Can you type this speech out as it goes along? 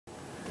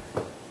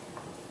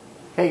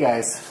Hey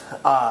guys,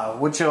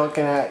 what you're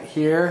looking at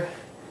here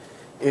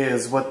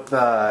is what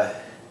the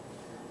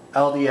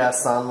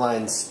LDS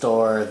online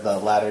store, the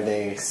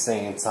Latter-day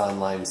Saints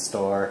online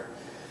store,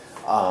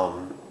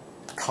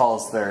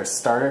 calls their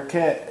starter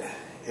kit.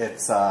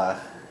 It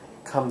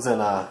comes in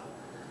a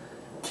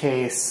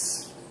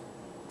case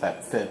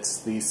that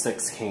fits these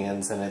 6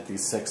 cans in it,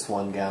 these 6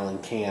 1-gallon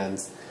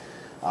cans.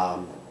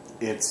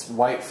 It's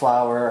white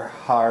flour,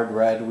 hard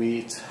red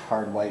wheat,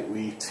 hard white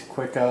wheat,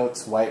 quick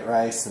oats, white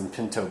rice, and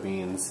pinto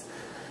beans.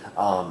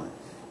 I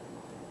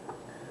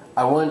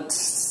wouldn't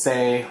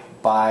say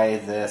buy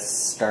this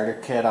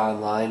starter kit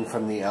online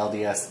from the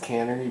LDS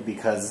cannery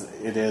because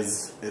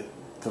the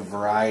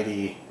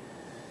variety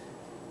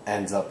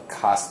ends up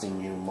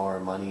costing you more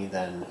money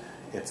than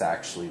it's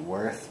actually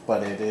worth.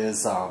 But it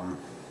is,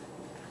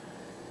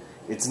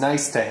 it's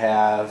nice to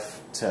have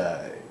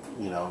to,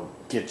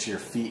 get your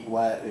feet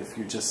wet if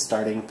you're just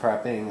starting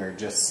prepping or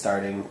just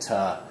starting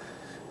to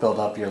build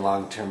up your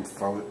long-term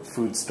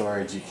food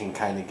storage. You can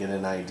kind of get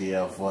an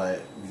idea of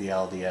what the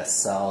LDS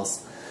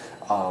sells.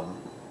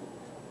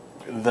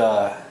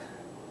 The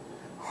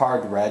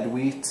hard red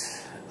wheat,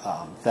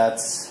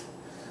 that's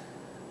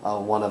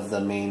one of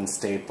the main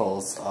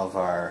staples of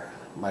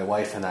my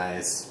wife and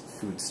I's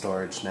food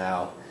storage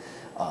now.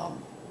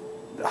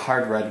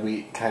 Hard red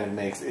wheat kind of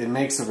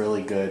makes a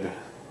really good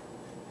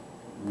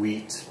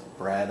wheat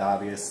bread,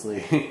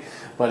 obviously,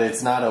 but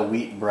it's not a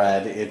wheat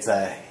bread. It's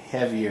a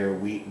heavier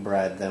wheat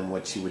bread than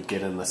what you would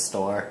get in the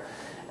store.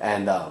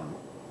 And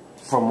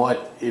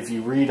if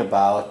you read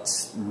about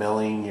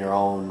milling your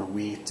own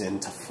wheat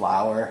into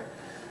flour,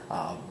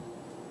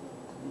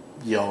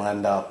 you'll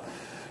end up,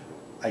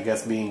 I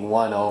guess, being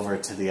won over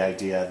to the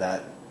idea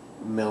that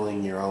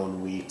milling your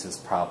own wheat is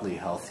probably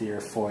healthier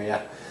for you.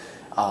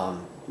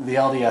 The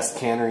LDS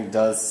cannery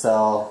does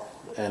sell,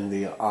 and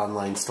the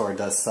online store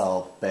does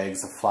sell,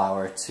 bags of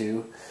flour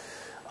too,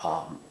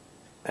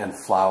 and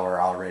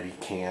flour already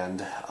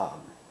canned.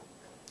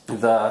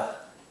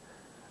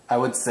 I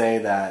would say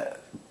that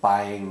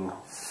buying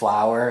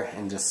flour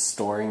and just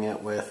storing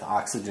it with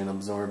oxygen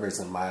absorbers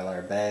in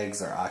Mylar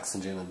bags or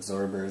oxygen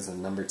absorbers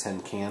in number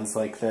 10 cans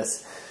like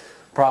this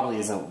probably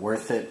isn't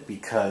worth it,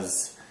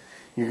 because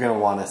you're going to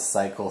want to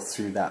cycle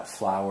through that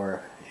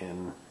flour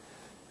in,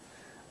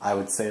 I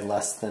would say,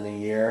 less than a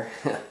year.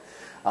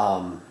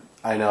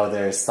 I know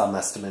there's some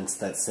estimates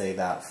that say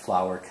that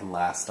flour can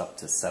last up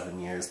to 7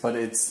 years, but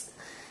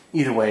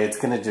either way, it's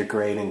going to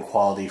degrade in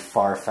quality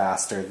far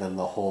faster than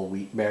the whole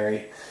wheat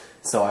berry.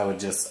 So I would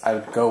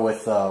go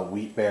with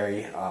wheat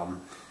berry.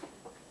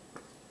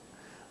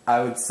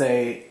 I would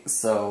say,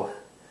 so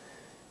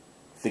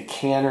the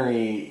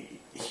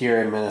cannery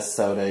here in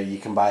Minnesota, you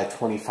can buy a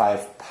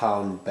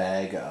 25-pound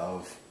bag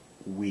of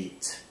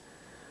wheat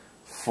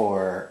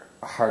for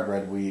hard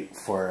red wheat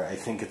for, I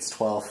think it's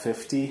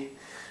 $12.50.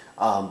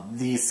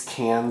 These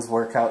cans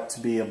work out to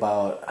be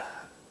about,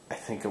 I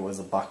think it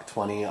was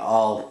 $1.20.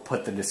 I'll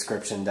put the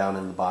description down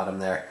in the bottom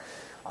there.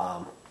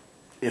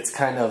 It's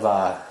kind of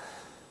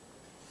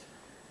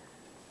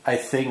I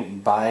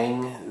think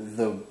buying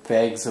the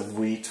bags of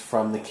wheat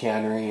from the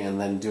cannery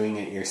and then doing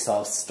it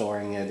yourself,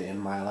 storing it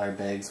in Mylar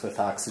bags with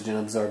oxygen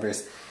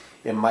absorbers,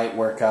 it might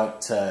work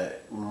out to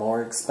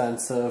more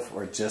expensive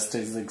or just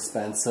as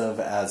expensive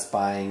as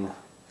buying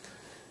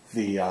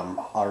the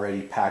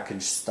already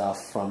packaged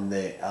stuff from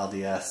the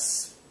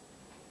LDS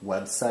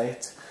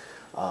website.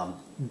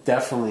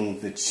 Definitely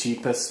the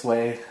cheapest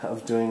way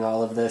of doing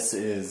all of this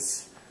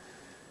is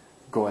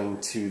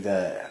going to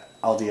the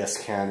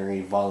LDS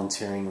cannery,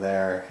 volunteering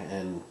there,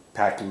 and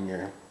packing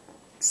your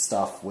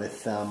stuff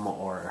with them,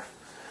 or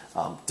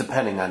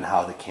depending on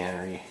how the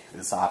cannery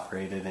is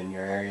operated in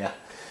your area.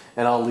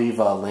 And I'll leave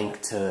a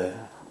link to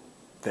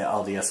the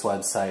LDS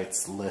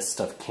website's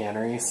list of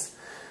canneries.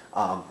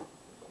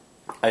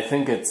 I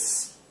think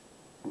it's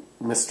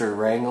Mr.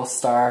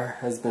 Wranglestar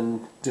has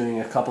been doing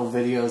a couple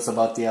videos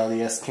about the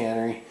LDS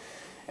cannery,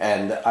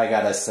 and I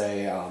gotta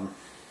say,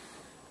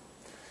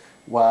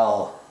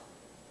 well,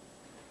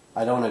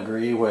 I don't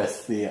agree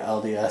with the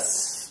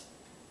LDS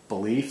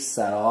beliefs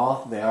at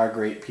all. They are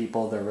great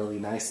people, they're really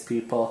nice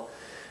people,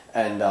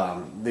 and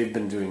they've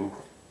been doing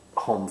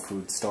home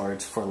food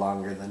storage for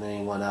longer than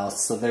anyone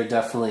else, so they're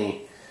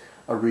definitely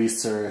a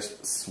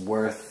resource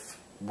worth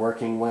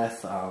working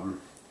with.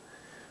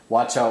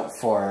 Watch out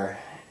for,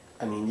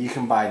 you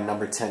can buy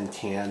number 10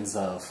 cans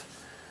of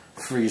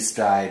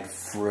freeze-dried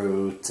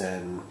fruit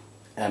and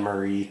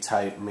emery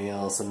type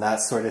meals and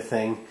that sort of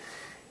thing,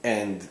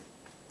 and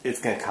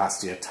it's going to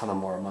cost you a ton of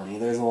more money.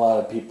 There's a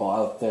lot of people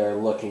out there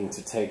looking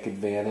to take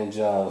advantage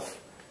of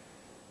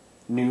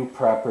new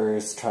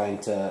preppers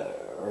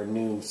or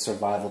new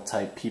survival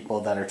type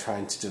people that are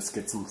trying to just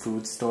get some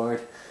food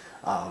stored.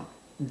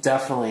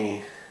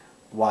 Definitely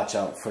watch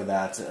out for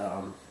that.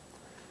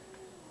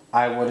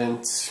 I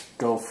wouldn't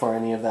go for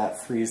any of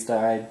that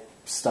freeze-dried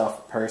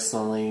stuff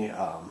personally.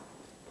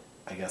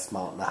 I guess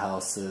Mountain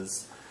House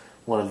is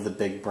one of the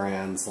big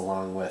brands,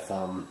 along with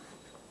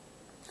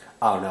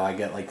I don't know, I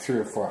get like 3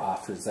 or 4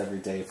 offers every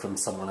day from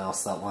someone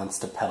else that wants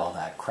to peddle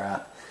that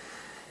crap.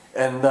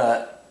 And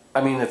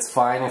I mean, it's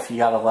fine if you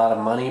got a lot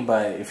of money,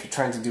 but if you're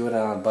trying to do it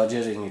on a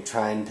budget and you're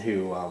trying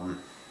to,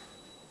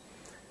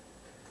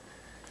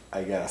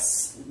 I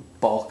guess,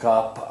 bulk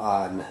up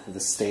on the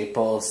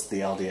staples, the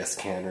LDS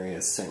cannery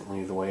is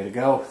certainly the way to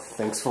go.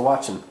 Thanks for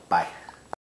watching. Bye.